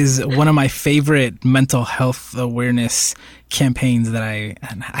 It is one of my favorite mental health awareness campaigns that I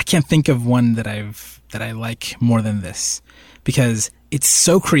can't think of one that I like more than this, because it's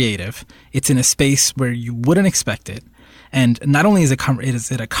so creative. It's in a space where you wouldn't expect it. And not only is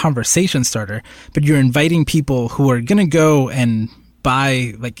it a conversation starter, but you're inviting people who are going to go and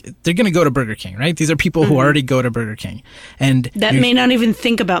buy, like, they're going to go to Burger King, right? These are people who already go to Burger King, and that may not even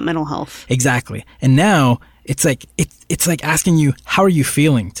think about mental health. Exactly. And now it's like asking you, how are you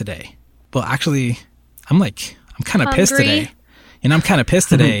feeling today? Well, actually, I'm kind of pissed today, and I'm kind of pissed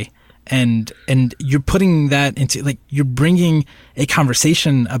today. And you're putting that into, like, you're bringing a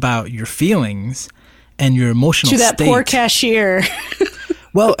conversation about your feelings and your emotional to that state. Poor cashier.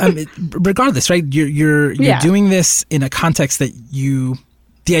 Well, regardless, right? You're doing this in a context that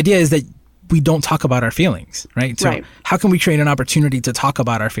the idea is that we don't talk about our feelings, right? So how can we create an opportunity to talk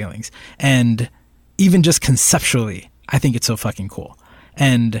about our feelings? And even just conceptually, I think it's so fucking cool.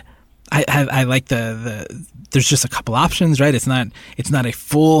 And I like there's just a couple options, right? It's not a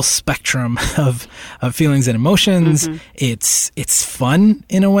full spectrum of feelings and emotions. It's fun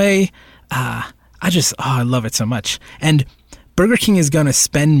in a way. I love it so much. And Burger King is going to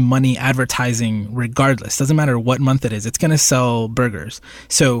spend money advertising regardless. Doesn't matter what month it is. It's going to sell burgers.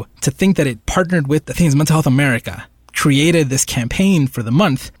 So to think that it partnered with, I think it's Mental Health America, created this campaign for the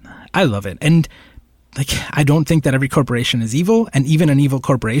month, I love it. And, like, I don't think that every corporation is evil, and even an evil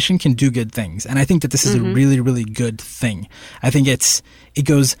corporation can do good things. And I think that this is a really, really good thing. I think it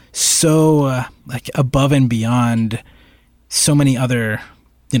goes so above and beyond so many other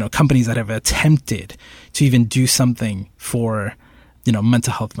companies that have attempted to even do something for,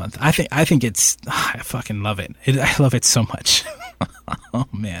 Mental Health Month. I think it's, I fucking love it. I love it so much. Oh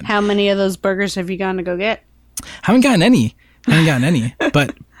man. How many of those burgers have you gone to go get? Haven't gotten any,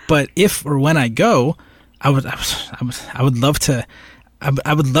 but if or when I go, I would love to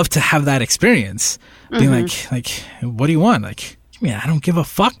have that experience. Being like, what do you want? Like, I don't give a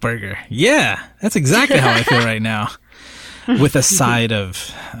fuck burger. Yeah, that's exactly how I feel right now. With a side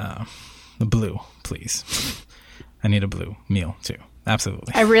of the blue, please. I need a blue meal too.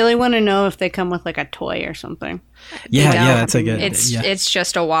 Absolutely. I really want to know if they come with, like, a toy or something. Yeah, that's a good. It's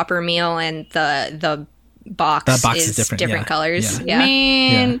just a Whopper meal, and the box is different colors. Yeah.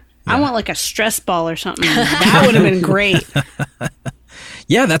 Man, I want, like, a stress ball or something. That would have been great.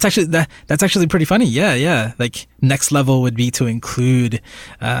 Yeah, that's actually pretty funny. Yeah. Like, next level would be to include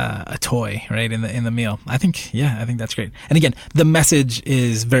a toy, right, in the meal. I think that's great. And again, the message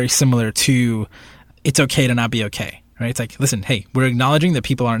is very similar to it's okay to not be okay, right? It's like, listen, hey, we're acknowledging that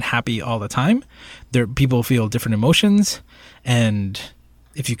people aren't happy all the time. People feel different emotions, and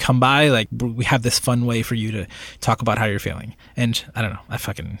if you come by, like, we have this fun way for you to talk about how you're feeling. And I don't know, I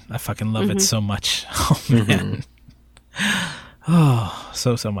fucking love it so much. Oh man. Oh,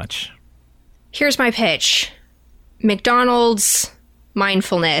 so much. Here's my pitch. McDonald's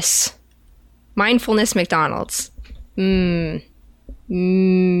mindfulness. Mindfulness McDonald's. Mindfulness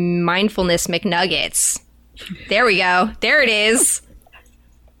McNuggets. There we go. There it is.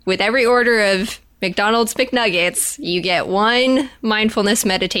 With every order of McDonald's McNuggets, you get one mindfulness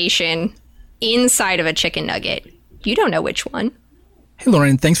meditation inside of a chicken nugget. You don't know which one. Hey,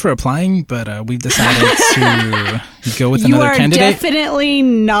 Lauren, thanks for applying, but we've decided to go with another candidate. You are definitely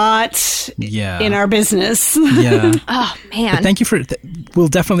not in our business. Yeah. Oh, man. But thank you for... we'll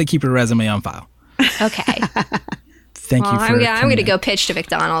definitely keep your resume on file. Okay. Thank you for... I'm going to go pitch to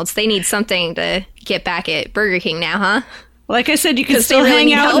McDonald's. They need something to get back at Burger King now, huh? Like I said, you can 'Cause they still really hang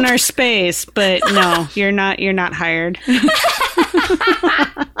need out in help. our space, but no, you're not hired.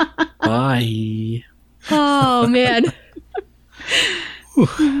 Bye. Oh man.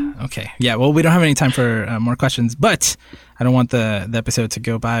 Okay. Yeah. Well, we don't have any time for more questions, but I don't want the episode to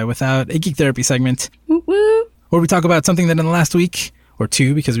go by without a Geek Therapy segment Woo woo. where we talk about something that in the last week or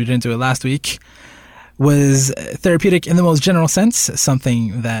two, because we didn't do it last week, was therapeutic in the most general sense,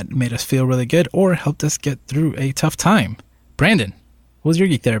 something that made us feel really good or helped us get through a tough time. Brandon, what was your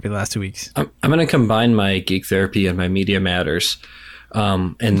Geek Therapy the last 2 weeks? I'm going to combine my Geek Therapy and my Media Matters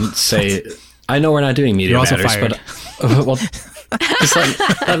and say, I know we're not doing Media You're also Matters, fired. but well, just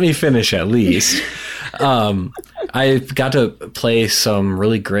let me finish at least. I got to play some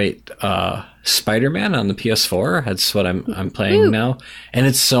really great Spider-Man on the PS4. That's what I'm playing now, and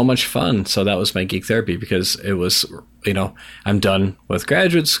it's so much fun. So that was my Geek Therapy because it was, I'm done with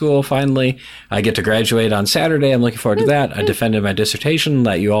graduate school finally. I get to graduate on Saturday. I'm looking forward to that. I defended my dissertation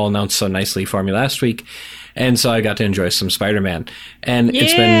that you all announced so nicely for me last week. And so I got to enjoy some Spider-Man. And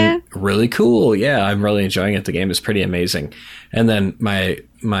it's been really cool. Yeah, I'm really enjoying it. The game is pretty amazing. And then my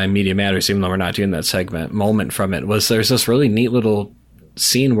Media Matters, even though we're not doing that moment from it, was there's this really neat little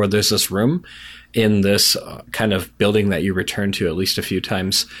scene where there's this room in this kind of building that you return to at least a few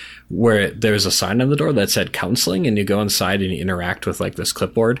times where there's a sign on the door that said counseling, and you go inside and you interact with like this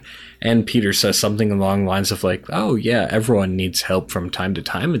clipboard, and Peter says something along the lines of like, oh yeah, everyone needs help from time to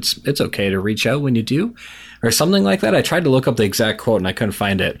time. It's okay to reach out when you do, or something like that. I tried to look up the exact quote and I couldn't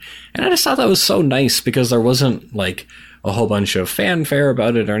find it. And I just thought that was so nice because there wasn't like a whole bunch of fanfare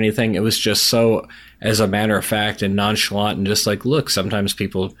about it or anything. It was just so, as a matter of fact, and nonchalant, and just like, look, sometimes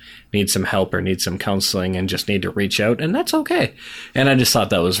people need some help or need some counseling and just need to reach out, and that's okay. And I just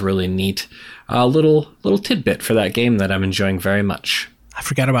thought that was really neat. A little tidbit for that game that I'm enjoying very much. I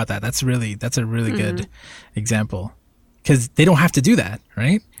forgot about that. That's a really good example because they don't have to do that,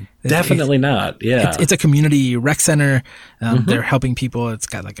 right? Definitely not. Yeah. It's a community rec center. They're helping people. It's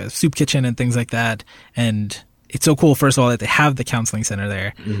got like a soup kitchen and things like that. And it's so cool, first of all, that they have the counseling center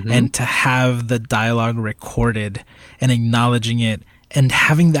there and to have the dialogue recorded and acknowledging it and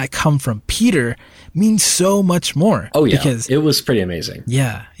having that come from Peter means so much more. Oh, yeah. Because it was pretty amazing.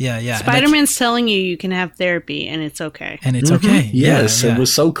 Yeah. Spider-Man's telling you can have therapy and it's okay. And it's okay. Yes, Yeah. It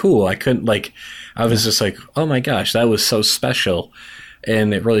was so cool. I couldn't I was just like, oh my gosh, that was so special.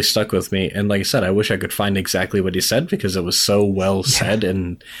 And it really stuck with me. And like I said, I wish I could find exactly what he said because it was so well said.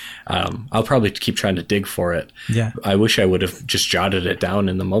 And I'll probably keep trying to dig for it. Yeah. I wish I would have just jotted it down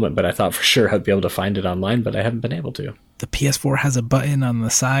in the moment, but I thought for sure I'd be able to find it online, but I haven't been able to. The PS4 has a button on the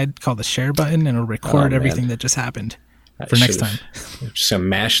side called the share button, and it'll record everything that just happened for next time. I'm just going to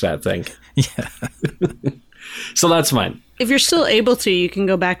mash that thing. Yeah. So that's mine. If you're still able to, you can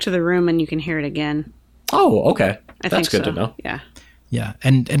go back to the room and you can hear it again. Oh, okay. I That's think good to know. Yeah. Yeah,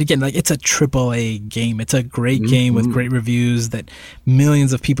 and again, like it's a AAA game. It's a great game with great reviews that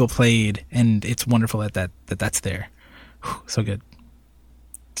millions of people played, and it's wonderful that's there. Whew, so good.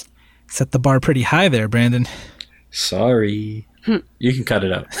 Set the bar pretty high there, Brandon. Sorry. You can cut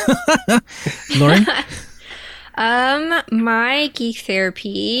it out. Lauren? My Geek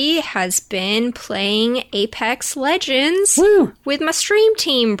Therapy has been playing Apex Legends with my stream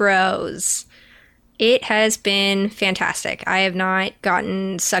team bros. It has been fantastic. I have not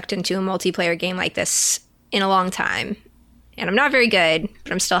gotten sucked into a multiplayer game like this in a long time. And I'm not very good,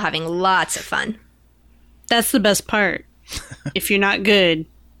 but I'm still having lots of fun. That's the best part. If you're not good,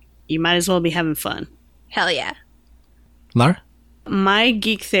 you might as well be having fun. Hell yeah. Lara? My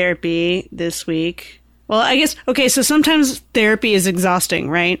Geek Therapy this week. Well, I guess, okay, so sometimes therapy is exhausting,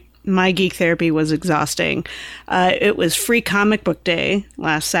 right? My Geek Therapy was exhausting. It was Free Comic Book Day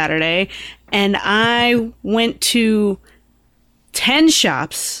last Saturday, and I went to 10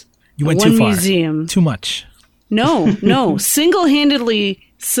 shops. You went one too far. museum. Too much. No. Single-handedly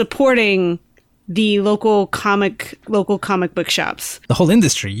supporting the local comic book shops. The whole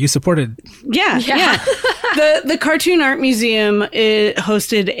industry. You supported. Yeah. The Cartoon Art Museum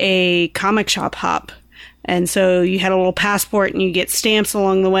hosted a comic shop hop. And so you had a little passport and you get stamps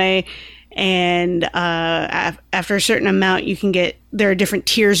along the way. And after a certain amount, there are different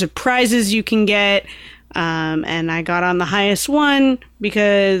tiers of prizes you can get. And I got on the highest one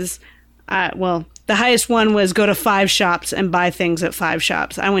because, the highest one was go to 5 shops and buy things at 5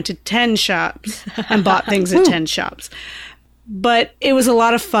 shops. I went to 10 shops and bought things at 10 shops. But it was a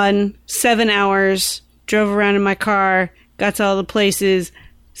lot of fun. 7 hours, drove around in my car, got to all the places,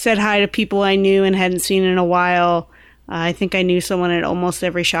 said hi to people I knew and hadn't seen in a while. I think I knew someone at almost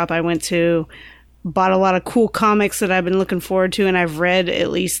every shop I went to. Bought a lot of cool comics that I've been looking forward to, and I've read at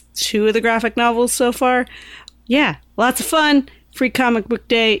least 2 of the graphic novels so far. Yeah, lots of fun. Free Comic Book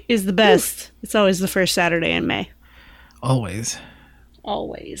Day is the best. It's always the first Saturday in May. Always.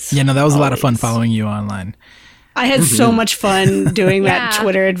 Yeah, no, that was a lot of fun following you online. I had so much fun doing that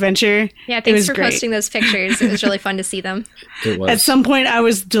Twitter adventure. Yeah, thanks for posting those pictures. It was really fun to see them. It was. At some point, I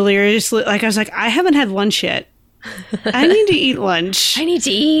was deliriously, I was like, I haven't had lunch yet. I need to eat lunch. I need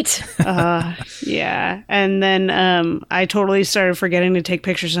to eat. Yeah. And then I totally started forgetting to take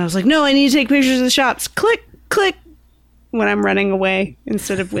pictures. And I was like, no, I need to take pictures of the shops. Click, click, when I'm running away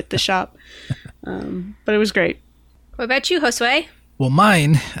instead of with the shop. But it was great. What about you, Josue? Well,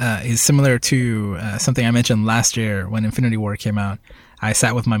 mine is similar to something I mentioned last year when Infinity War came out. I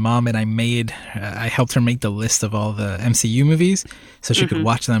sat with my mom and I helped her make the list of all the MCU movies so she could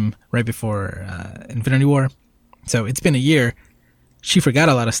watch them right before Infinity War. So it's been a year. She forgot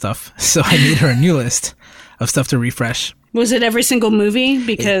a lot of stuff, so I made her a new list of stuff to refresh. Was it every single movie?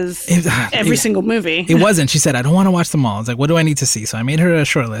 Because every single movie. It wasn't. She said, I don't want to watch them all. I was like, what do I need to see? So I made her a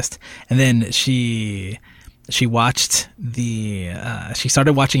short list. And then she watched she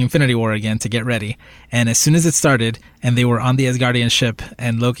started watching Infinity War again to get ready. And as soon as it started and they were on the Asgardian ship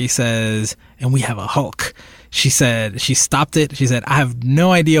and Loki says, and we have a Hulk, she said, she stopped it. She said, I have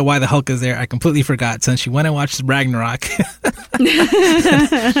no idea why the Hulk is there. I completely forgot. So she went and watched Ragnarok.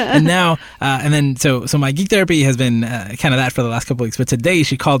 And now, and then, so my geek therapy has been kind of that for the last couple of weeks. But today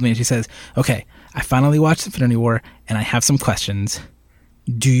she called me and she says, okay, I finally watched Infinity War and I have some questions.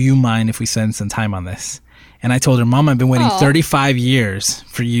 Do you mind if we spend some time on this? And I told her, Mom, I've been waiting 35 years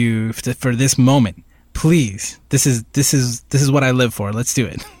for you for this moment. Please, this is what I live for. Let's do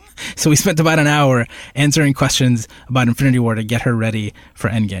it. So we spent about an hour answering questions about Infinity War to get her ready for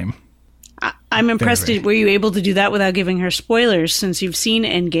Endgame. I'm impressed. Were you able to do that without giving her spoilers since you've seen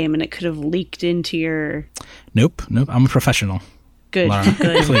Endgame and it could have leaked into your... Nope. I'm a professional. Good, Laura,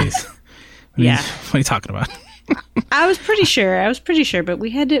 good. Please. What are you talking about? I was pretty sure, but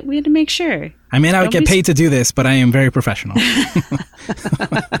we had to make sure. I may not get paid to do this, but I am very professional.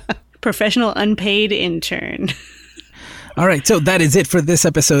 Professional unpaid intern. All right, so that is it for this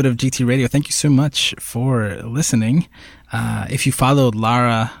episode of GT Radio. Thank you so much for listening. If you followed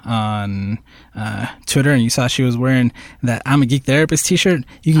Lara on Twitter and you saw she was wearing that I'm a Geek Therapist t-shirt,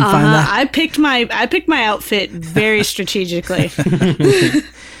 you can find that. I picked my outfit very strategically.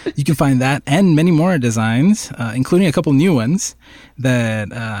 You can find that and many more designs, including a couple new ones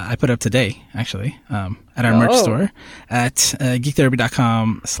that I put up today, actually, at our merch store at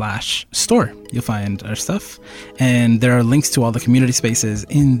geektherapy.com/store. You'll find our stuff. And there are links to all the community spaces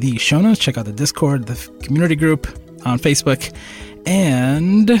in the show notes. Check out the Discord, the community group on Facebook,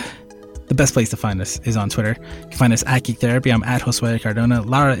 and the best place to find us is on Twitter. You can find us at Geek Therapy. I'm at Josue Cardona.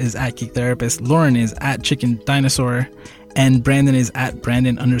 Lara is at Geek Therapist. Lauren is at Chicken Dinosaur. And Brandon is at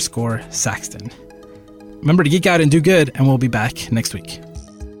Brandon_Saxton. Remember to geek out and do good, and we'll be back next week.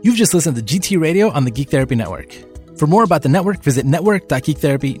 You've just listened to GT Radio on the Geek Therapy Network. For more about the network, visit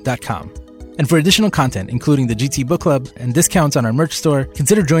network.geektherapy.com. And for additional content, including the GT Book Club and discounts on our merch store,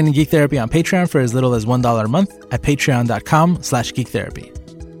 consider joining Geek Therapy on Patreon for as little as $1 a month at patreon.com/geektherapy.